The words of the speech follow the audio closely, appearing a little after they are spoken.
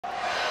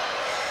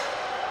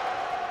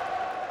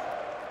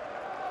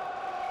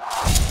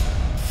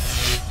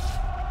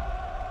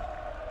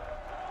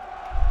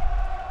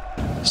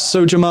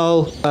So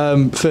Jamal,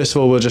 first of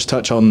all, we'll just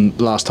touch on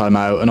last time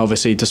out, and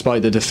obviously,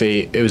 despite the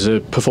defeat, it was a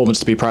performance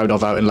to be proud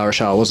of out in La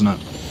Rochelle, wasn't it?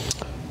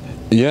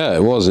 Yeah,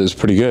 it was. It was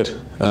pretty good.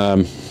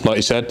 Like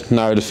you said,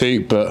 narrow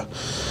defeat, but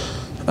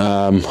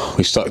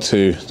we stuck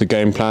to the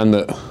game plan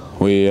that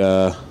we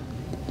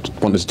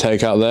wanted to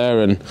take out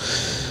there and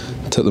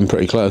took them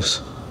pretty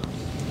close.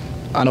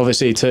 And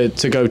obviously,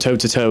 to go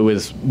toe-to-toe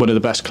with one of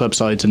the best club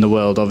sides in the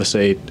world,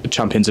 obviously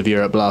champions of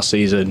Europe last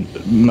season,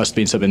 must have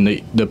been something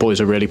that the boys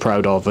are really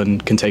proud of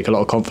and can take a lot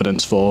of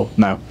confidence for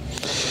now.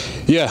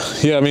 Yeah.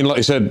 I mean, like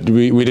you said,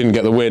 we didn't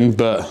get the win,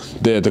 but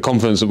the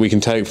confidence that we can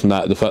take from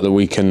that, the fact that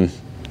we can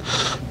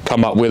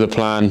come up with a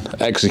plan,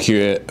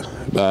 execute it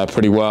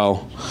pretty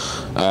well,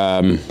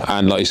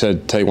 and like you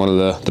said, take one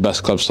of the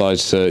best club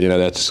sides to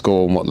there to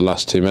score in the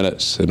last 2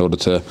 minutes in order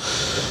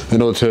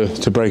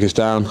to break us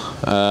down.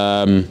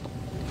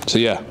 So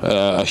yeah,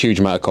 a huge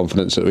amount of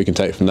confidence that we can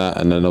take from that,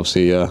 and then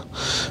obviously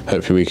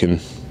hopefully we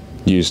can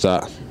use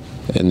that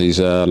in these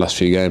last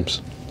few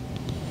games.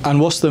 And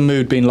what's the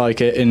mood been like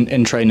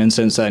in training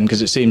since then?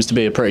 Because it seems to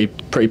be a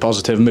pretty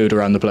positive mood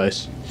around the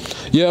place.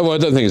 Yeah, well, I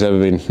don't think it's ever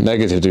been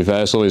negative, to be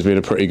fair. It's always been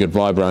a pretty good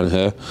vibe around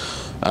here.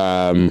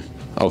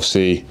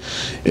 Obviously,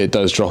 it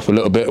does drop a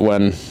little bit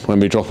when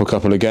we drop a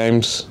couple of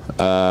games.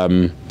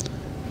 But,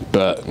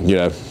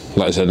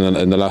 like I said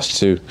in the last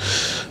two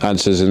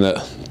answers, in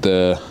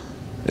that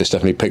it's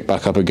definitely picked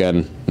back up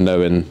again,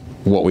 knowing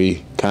what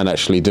we can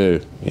actually do.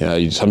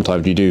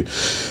 Sometimes you do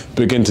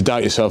begin to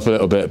doubt yourself a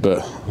little bit,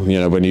 but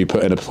when you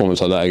put in a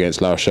performance like that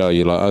against La Rochelle,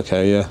 you're like,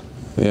 okay,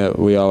 yeah,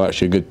 we are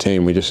actually a good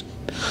team. We just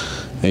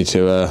need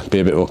to be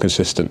a bit more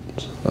consistent.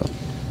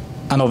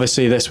 And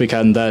obviously this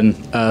weekend then,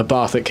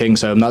 Bath at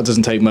Kingsholm, that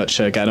doesn't take much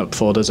getting up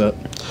for, does it?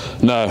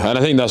 No, and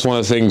I think that's one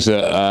of the things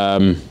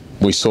that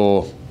we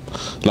saw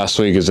last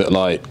week, is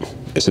that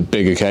it's a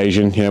big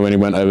occasion, when he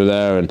went over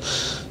there, and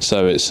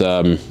so it's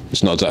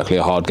not exactly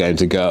a hard game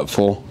to go up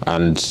for.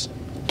 And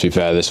to be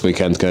fair, this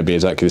weekend's going to be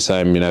exactly the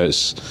same.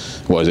 Is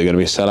it going to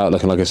be a sellout,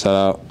 looking like a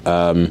sellout,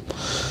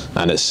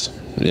 and it's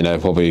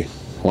probably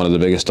one of the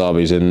biggest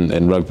derbies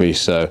in rugby.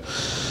 So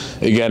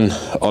again,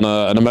 on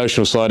an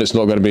emotional side, it's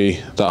not going to be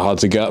that hard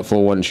to get up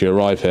for once you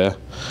arrive here.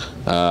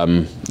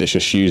 It's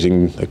just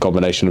using a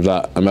combination of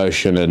that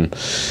emotion and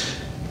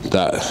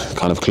that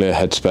kind of clear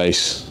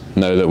headspace,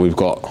 know that we've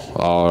got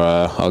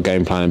our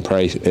game plan in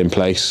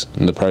place,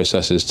 and the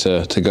process is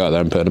to go out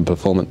there and put in a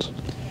performance.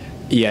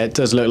 Yeah, it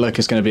does look like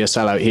it's going to be a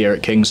sellout here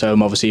at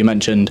Kingsholm. Obviously, you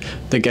mentioned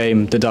the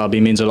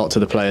derby means a lot to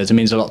the players. It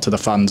means a lot to the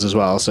fans as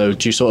well. So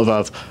do you sort of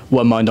have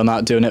one mind on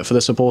that, doing it for the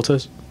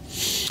supporters?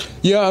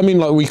 Yeah, I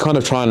mean, we kind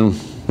of try and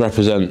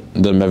represent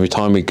them every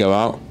time we go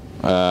out.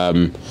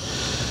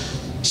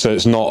 So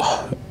it's not,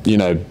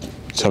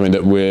 something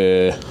that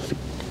we're,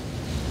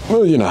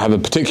 have a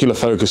particular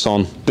focus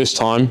on this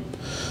time.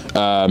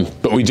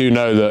 But we do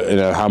know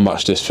that how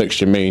much this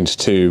fixture means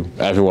to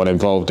everyone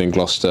involved in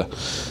Gloucester,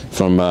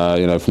 from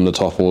from the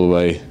top all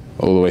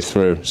the way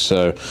through.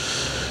 So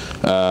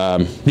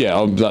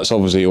that's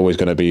obviously always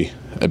going to be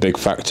a big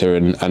factor,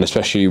 and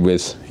especially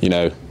with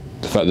the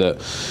fact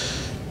that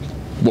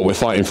what we're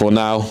fighting for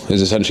now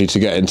is essentially to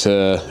get into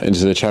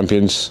the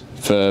champions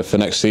for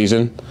next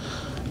season.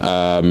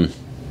 So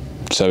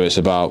it's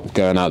about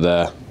going out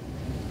there,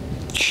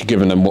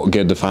 giving them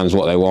give the fans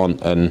what they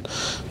want, and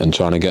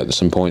trying to get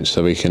some points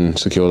so we can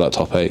secure that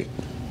top 8.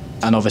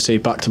 And obviously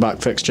back-to-back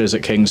fixtures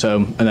at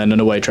Kingsholm, and then an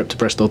away trip to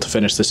Bristol to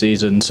finish the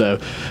season. So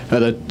are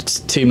the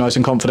team nice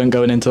and confident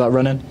going into that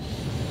run-in?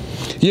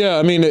 Yeah,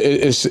 I mean,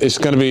 it's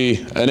going to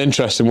be an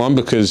interesting one,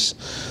 because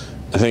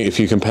I think if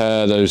you look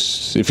at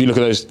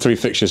those 3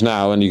 fixtures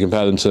now and you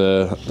compare them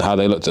to how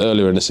they looked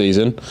earlier in the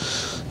season,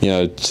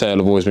 Sale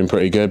have always been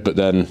pretty good, but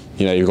then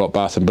you've got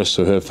Bath and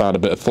Bristol who have found a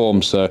bit of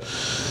form. So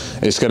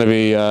it's going to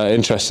be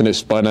interesting.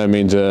 It's by no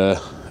means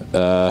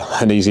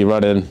an easy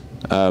run-in,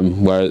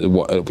 what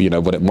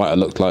it might have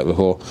looked like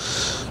before.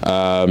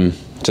 So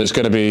it's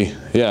going to be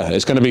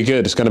it's going to be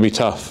good. It's going to be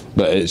tough,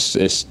 but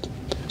it's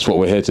what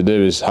we're here to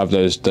do, is have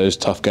those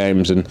tough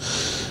games and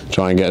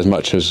try and get as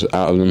much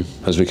out of them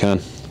as we can.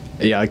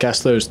 Yeah, I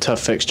guess those tough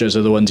fixtures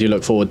are the ones you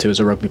look forward to as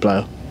a rugby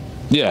player.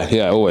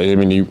 Yeah, always. I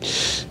mean, you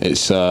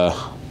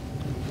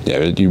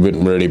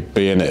wouldn't really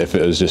be in it if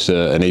it was just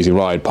an easy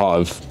ride.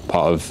 Part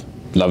of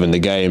loving the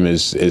game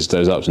is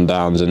those ups and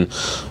downs and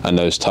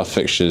those tough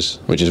fixtures,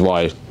 which is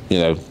why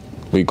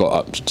we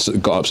got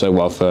up so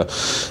well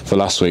for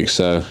last week.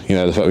 So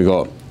the fact we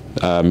got,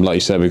 like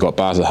you said, we got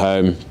Bath at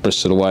home,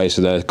 Bristol away,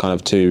 so they're kind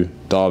of 2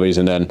 derbies,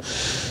 and then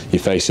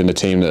you're facing a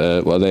team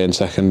that they're in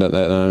second at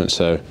the moment.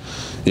 So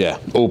yeah,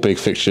 all big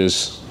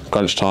fixtures,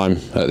 crunch time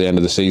at the end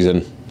of the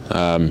season.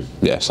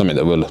 Something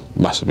that we're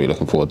massively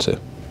looking forward to.